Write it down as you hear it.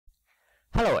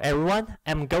Hello everyone,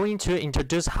 I'm going to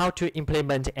introduce how to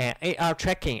implement an AR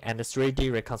tracking and 3D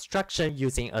reconstruction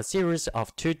using a series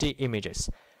of 2D images.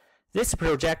 This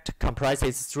project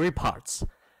comprises three parts: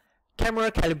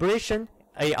 camera calibration,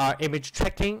 AR image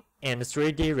tracking, and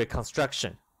 3D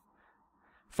reconstruction.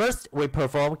 First, we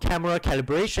perform camera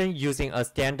calibration using a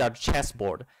standard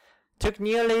chessboard. Took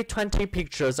nearly 20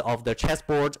 pictures of the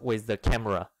chessboard with the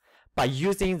camera. By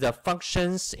using the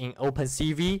functions in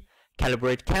OpenCV,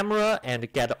 calibrate camera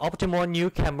and get optimal new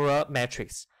camera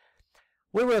metrics.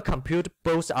 We will compute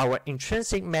both our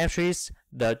intrinsic metrics,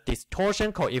 the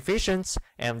distortion coefficients,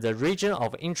 and the region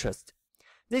of interest.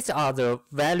 These are the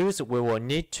values we will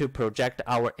need to project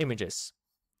our images.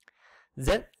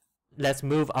 Then, let's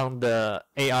move on the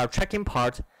AR tracking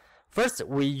part. First,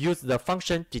 we use the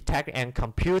function detect and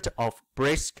compute of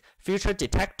brisk feature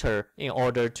detector in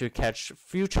order to catch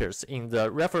features in the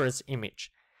reference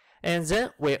image. And then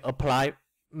we apply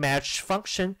match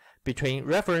function between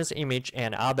reference image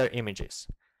and other images.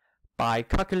 By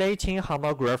calculating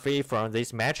homography from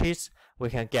these matches,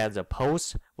 we can get the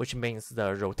pose, which means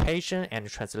the rotation and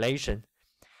translation.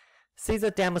 See the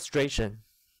demonstration.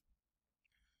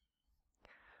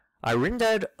 I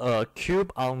rendered a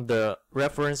cube on the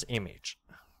reference image.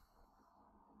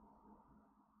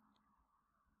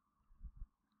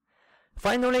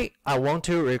 Finally, I want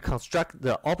to reconstruct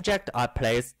the object I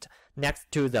placed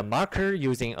next to the marker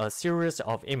using a series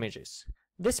of images.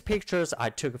 These pictures I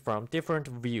took from different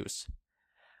views.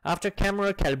 After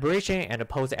camera calibration and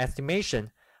pose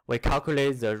estimation, we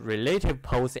calculate the relative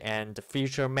pose and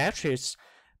feature metrics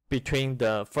between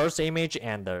the first image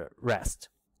and the rest.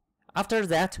 After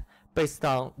that, based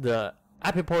on the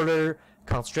epipolar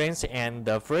constraints and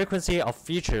the frequency of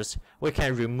features, we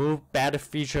can remove bad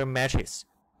feature metrics.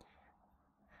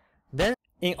 Then,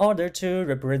 in order to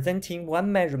representing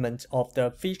one measurement of the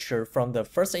feature from the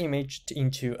first image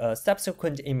into a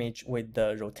subsequent image with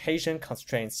the rotation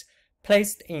constraints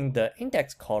placed in the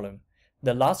index column,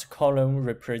 the last column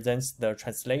represents the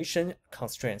translation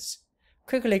constraints.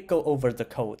 Quickly go over the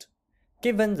code.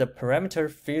 Given the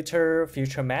parameter filter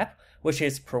feature map, which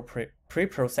is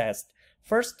pre-processed,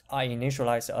 first I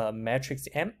initialize a matrix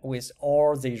M with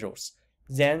all zeros,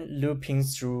 then looping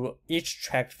through each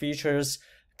tracked features,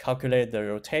 calculate the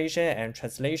rotation and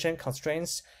translation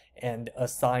constraints, and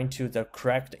assign to the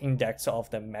correct index of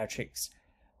the matrix.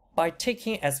 By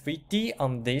taking SVD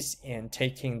on this and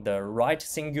taking the right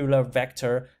singular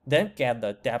vector, then get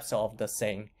the depth of the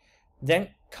same. Then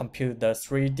compute the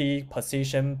 3D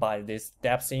position by this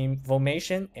depth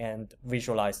information and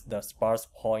visualize the sparse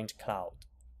point cloud.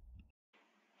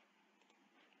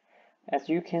 As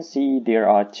you can see, there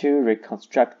are two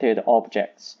reconstructed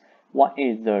objects. One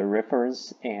is the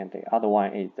reference and the other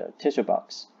one is the tissue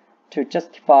box. To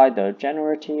justify the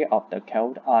generality of the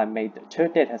code, I made two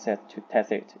datasets to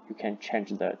test it. You can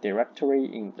change the directory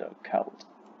in the code.